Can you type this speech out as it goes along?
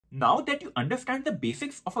Now that you understand the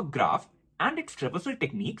basics of a graph and its traversal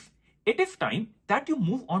techniques, it is time that you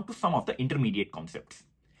move on to some of the intermediate concepts.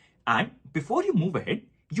 And before you move ahead,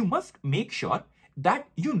 you must make sure that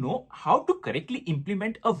you know how to correctly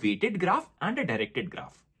implement a weighted graph and a directed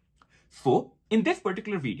graph. So, in this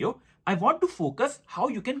particular video, I want to focus how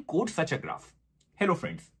you can code such a graph. Hello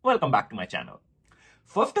friends, welcome back to my channel.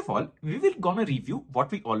 First of all, we will gonna review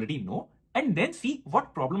what we already know and then see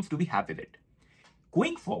what problems do we have with it.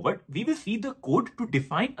 Going forward, we will see the code to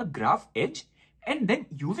define a graph edge, and then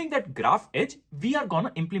using that graph edge, we are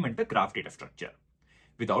gonna implement the graph data structure.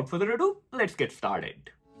 Without further ado, let's get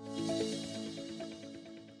started.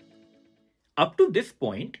 Up to this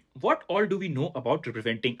point, what all do we know about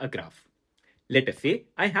representing a graph? Let us say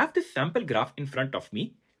I have this sample graph in front of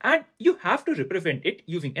me and you have to represent it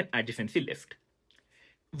using an adjacency list.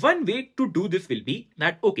 One way to do this will be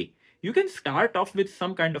that, okay, you can start off with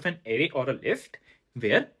some kind of an array or a list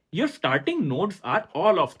where your starting nodes are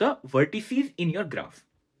all of the vertices in your graph.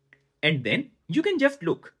 And then you can just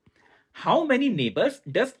look how many neighbors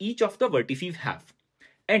does each of the vertices have.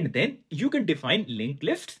 And then you can define linked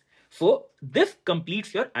lists. So this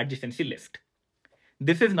completes your adjacency list.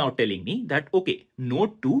 This is now telling me that, okay,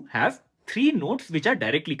 node 2 has 3 nodes which are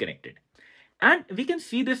directly connected. And we can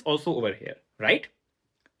see this also over here, right?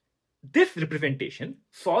 This representation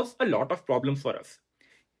solves a lot of problems for us.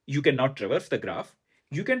 You can now traverse the graph.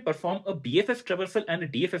 You can perform a BFS traversal and a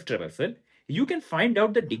DFS traversal. You can find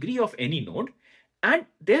out the degree of any node. And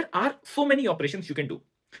there are so many operations you can do.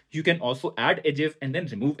 You can also add edges and then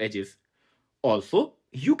remove edges. Also,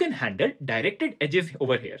 you can handle directed edges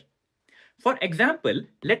over here. For example,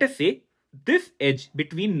 let us say this edge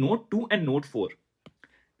between node 2 and node 4.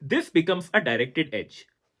 This becomes a directed edge.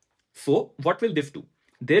 So what will this do?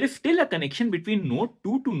 There is still a connection between node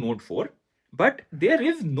 2 to node 4, but there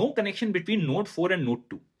is no connection between node 4 and node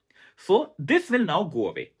 2. So this will now go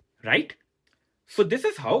away, right? So this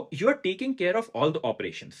is how you are taking care of all the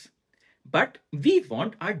operations. But we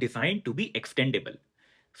want our design to be extendable.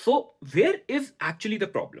 So where is actually the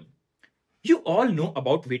problem? You all know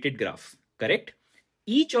about weighted graphs, correct?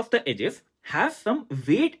 Each of the edges has some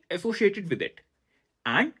weight associated with it.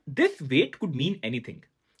 And this weight could mean anything.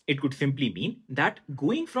 It could simply mean that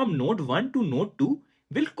going from node 1 to node 2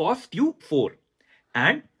 will cost you 4.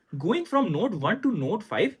 And going from node 1 to node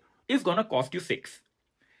 5 is gonna cost you 6.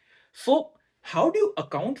 So how do you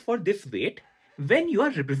account for this weight when you are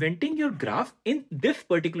representing your graph in this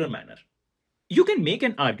particular manner? You can make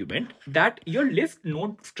an argument that your list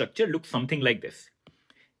node structure looks something like this.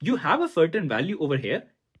 You have a certain value over here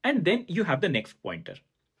and then you have the next pointer.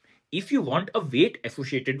 If you want a weight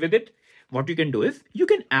associated with it, what you can do is you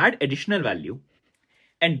can add additional value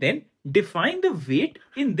and then define the weight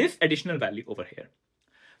in this additional value over here.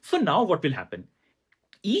 So now what will happen?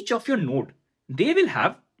 Each of your node, they will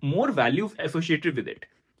have more values associated with it.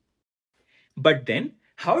 But then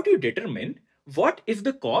how do you determine what is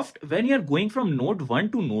the cost when you're going from node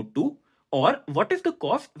 1 to node 2, or what is the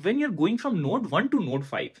cost when you're going from node 1 to node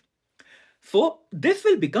 5? So this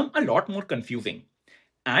will become a lot more confusing.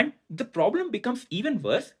 And the problem becomes even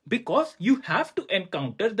worse because you have to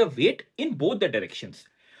encounter the weight in both the directions.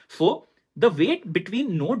 So the weight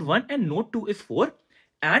between node 1 and node 2 is 4,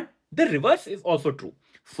 and the reverse is also true.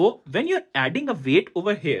 So when you're adding a weight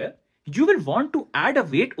over here, you will want to add a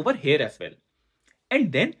weight over here as well.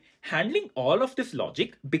 And then handling all of this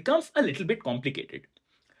logic becomes a little bit complicated.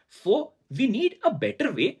 So we need a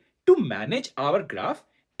better way to manage our graph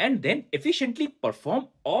and then efficiently perform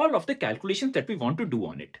all of the calculations that we want to do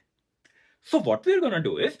on it. So what we're gonna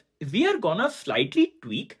do is, we are gonna slightly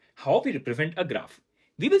tweak how we represent a graph.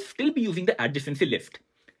 We will still be using the adjacency list,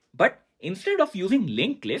 but instead of using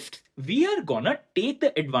linked lists, we are gonna take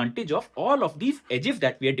the advantage of all of these edges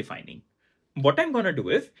that we are defining. What I'm gonna do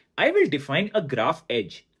is, I will define a graph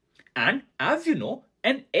edge. And as you know,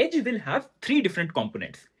 an edge will have 3 different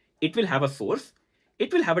components. It will have a source,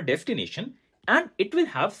 it will have a destination, and it will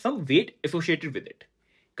have some weight associated with it,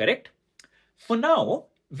 correct? So now,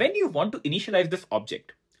 when you want to initialize this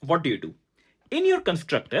object, what do? In your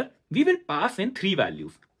constructor, we will pass in 3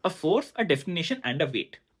 values, a source, a destination, and a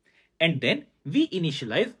weight. And then we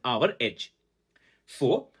initialize our edge.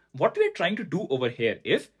 So what we're trying to do over here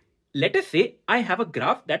is, let us say I have a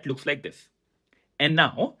graph that looks like this. And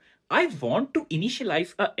now I want to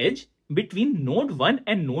initialize an edge between node 1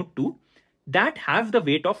 and node 2 that has the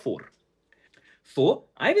weight of 4. So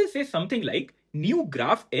I will say something like new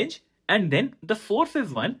graph edge, and then the source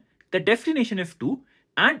is 1, the destination is 2,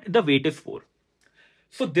 and the weight is 4.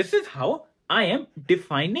 So this is how I am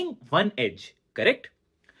defining one edge, correct?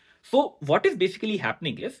 So what is basically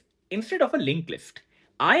happening is, instead of a linked list,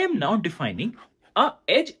 I am now defining a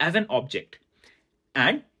edge as an object.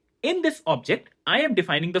 And in this object, I am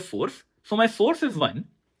defining the source. So my source is 1.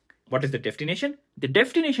 What is the destination? The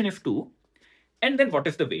destination is 2. And then what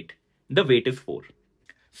is the weight? The weight is 4.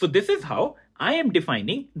 So this is how I am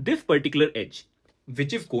defining this particular edge,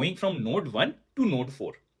 which is going from node 1 to node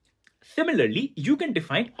 4. Similarly, you can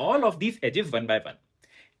define all of these edges one by one.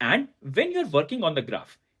 And when you're working on the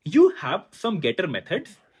graph, you have some getter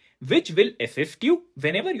methods which will assist you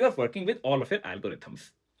whenever you are working with all of your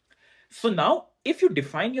algorithms. So now, if you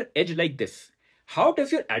define your edge like this, how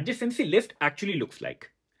does your adjacency list actually looks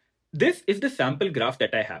like? This is the sample graph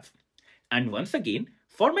that I have. And once again,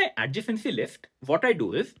 for my adjacency list, what I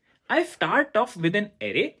do is I start off with an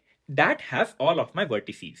array that has all of my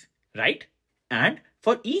vertices, right? And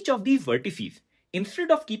for each of these vertices,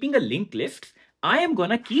 instead of keeping a linked list, I am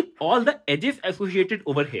gonna keep all the edges associated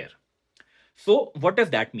over here. So what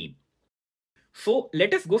does that mean? So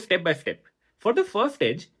let us go step by step. For the first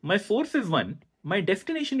edge, my source is 1, my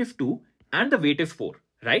destination is 2, and the weight is 4,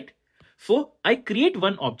 right? So I create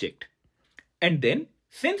one object. And then,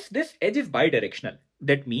 since this edge is bidirectional,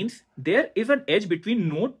 that means there is an edge between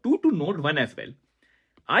node 2 to node 1 as well.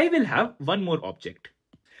 I will have one more object.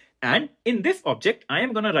 And in this object, I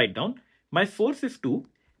am going to write down my source is 2,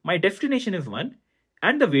 my destination is 1,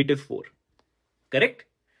 and the weight is 4. Correct?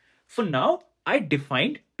 So now I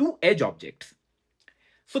defined two edge objects.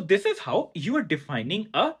 So this is how you are defining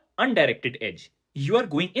a undirected edge. You are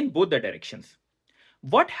going in both the directions.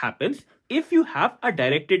 What happens if you have a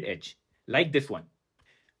directed edge like this one?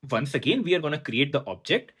 Once again, we are going to create the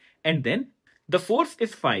object, and then the source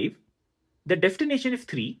is 5, the destination is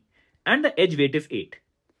 3, and the edge weight is 8,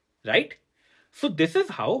 right? So this is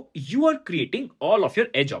how you are creating all of your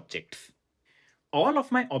edge objects. All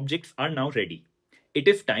of my objects are now ready. It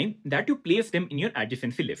is time that you place them in your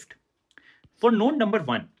adjacency list. For node number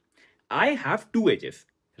 1, I have two edges,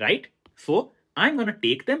 right? So I'm going to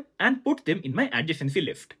take them and put them in my adjacency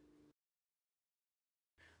list.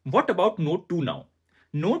 What about node 2 now?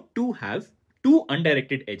 Node 2 has two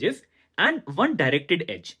undirected edges and one directed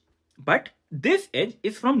edge. But this edge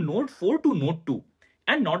is from node 4 to node 2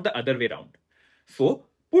 and not the other way around. So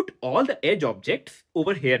put all the edge objects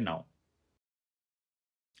over here now.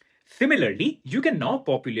 Similarly, you can now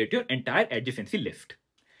populate your entire adjacency list.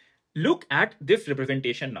 Look at this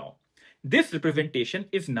representation now. This representation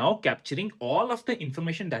is now capturing all of the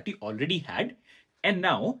information that you already had, and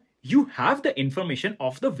now you have the information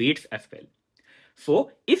of the weights as well.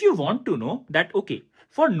 So if you want to know that, okay,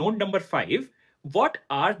 for node number 5, what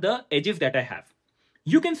are the edges that I have?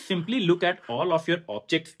 You can simply look at all of your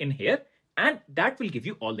objects in here, and that will give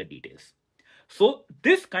you all the details. So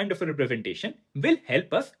this kind of a representation will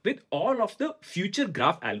help us with all of the future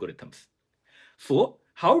graph algorithms. So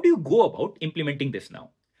how do you go about implementing this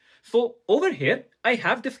now? So over here, I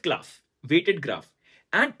have this class, weighted graph,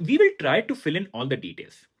 and we will try to fill in all the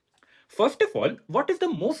details. First of all, what is the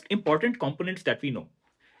most important components that we know?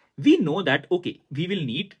 We know that, okay, we will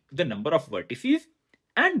need the number of vertices,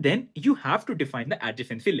 and then you have to define the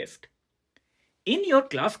adjacency list. In your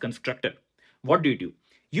class constructor, what do?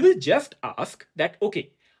 You will just ask that,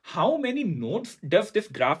 okay, how many nodes does this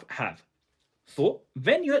graph have? So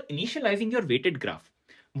when you are initializing your weighted graph,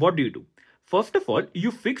 what do? First of all, you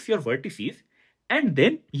fix your vertices, and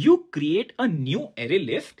then you create a new array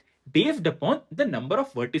list based upon the number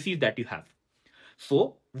of vertices that you have.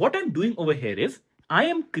 So what I'm doing over here is I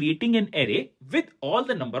am creating an array with all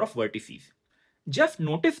the number of vertices. Just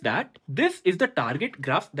notice that this is the target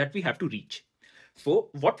graph that we have to reach. So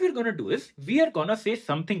what we're going to do is we are going to say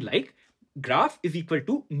something like graph is equal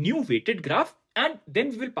to new weighted graph, and then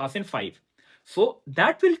we will pass in 5. So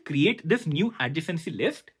that will create this new adjacency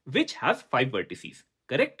list which has 5 vertices,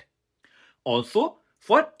 correct? Also,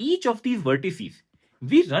 for each of these vertices,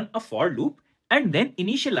 we run a for loop and then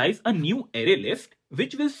initialize a new array list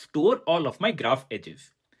which will store all of my graph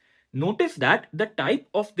edges. Notice that the type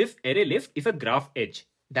of this array list is a graph edge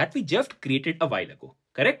that we just created a while ago,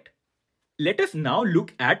 correct? Let us now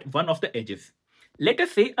look at one of the edges. Let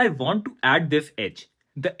us say I want to add this edge,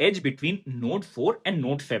 the edge between node 4 and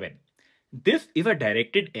node 7. This is a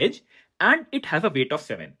directed edge and it has a weight of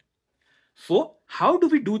 7. So how do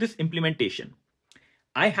we do this implementation?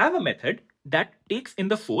 I have a method that takes in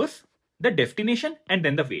the source, the destination, and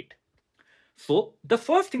then the weight. So the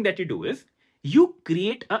first thing that you do is you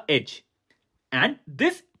create an edge, and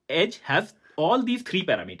this edge has all these 3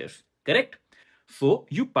 parameters, correct? So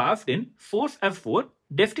you passed in source as 4,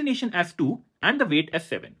 destination as 2, and the weight as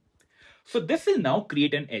 7. So this will now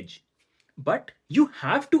create an edge. But you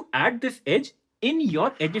have to add this edge in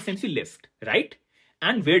your adjacency list, right?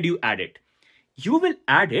 And where do you add it? you will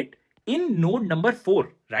add it in node number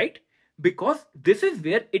 4, right? Because this is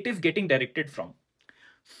where it is getting directed from.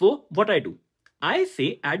 So what I do, I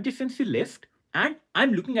say adjacency list and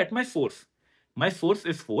I'm looking at my source. My source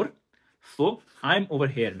is 4. So I'm over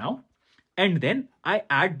here now. And then I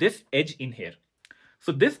add this edge in here.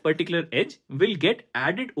 So this particular edge will get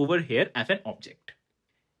added over here as an object.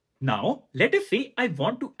 Now, let us say I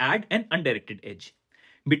want to add an undirected edge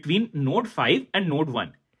between node 5 and node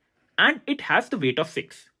 1, and it has the weight of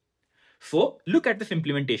 6. So look at this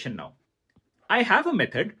implementation now. I have a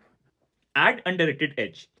method add undirected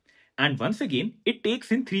edge, and once again it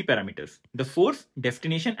takes in 3 parameters: the source,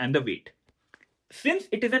 destination and the weight. Since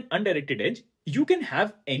it is an undirected edge, you can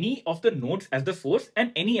have any of the nodes as the source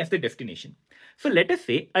and any as the destination. So let us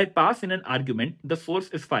say I pass in an argument, the source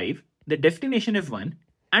is 5, the destination is 1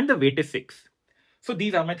 and the weight is 6. So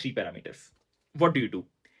these are my 3 parameters. What do?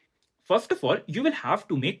 First of all, you will have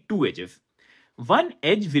to make 2 edges. One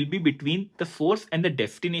edge will be between the source and the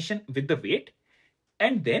destination with the weight,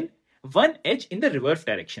 and then one edge in the reverse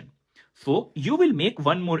direction. So you will make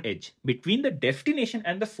one more edge between the destination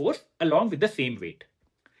and the source along with the same weight.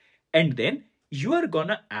 And then you are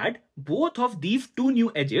gonna add both of these 2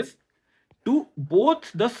 new edges to both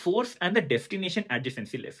the source and the destination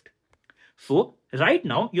adjacency list. So right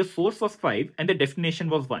now your source was 5 and the destination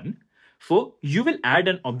was 1. So you will add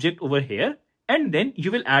an object over here and then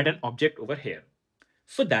you will add an object over here.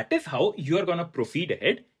 So that is how you are gonna proceed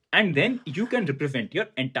ahead, and then you can represent your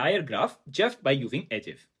entire graph just by using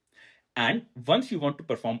edges. And once you want to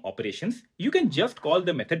perform operations, you can just call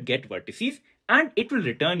the method getVertices and it will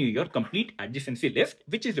return you your complete adjacency list,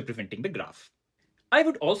 which is representing the graph. I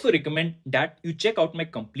would also recommend that you check out my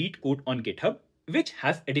complete code on GitHub, which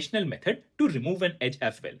has additional method to remove an edge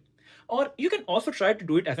as well. Or you can also try to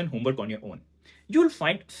do it as an homework on your own. You'll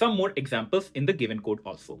find some more examples in the given code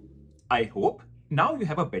also. I hope now you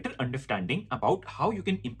have a better understanding about how you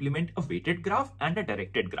can implement a weighted graph and a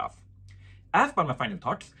directed graph. As per my final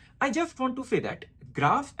thoughts, I just want to say that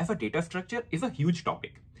graphs as a data structure is a huge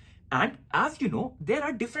topic. And as you know, there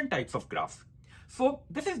are different types of graphs. So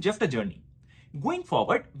this is just a journey. Going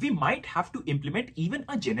forward, we might have to implement even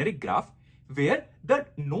a generic graph where the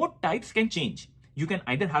node types can change. You can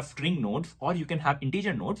either have string nodes or you can have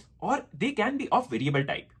integer nodes, or they can be of variable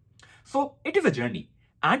type. So it is a journey,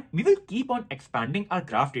 and we will keep on expanding our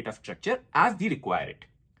graph data structure as we require it.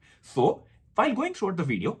 So while going through the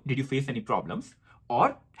video, did you face any problems,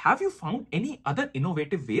 or have you found any other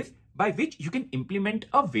innovative ways by which you can implement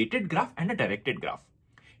a weighted graph and a directed graph?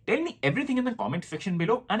 Tell me everything in the comment section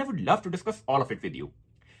below and I would love to discuss all of it with you.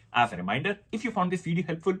 As a reminder, if you found this video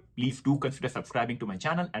helpful, please do consider subscribing to my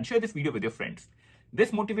channel and share this video with your friends.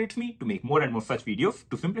 This motivates me to make more and more such videos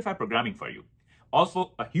to simplify programming for you.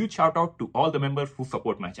 Also, a huge shout out to all the members who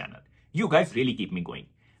support my channel. You guys really keep me going.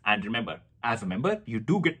 And remember, as a member, you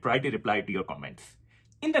do get priority reply to your comments.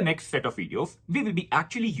 In the next set of videos, we will be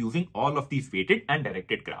actually using all of these weighted and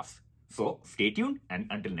directed graphs. So stay tuned, and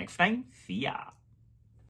until next time, see ya.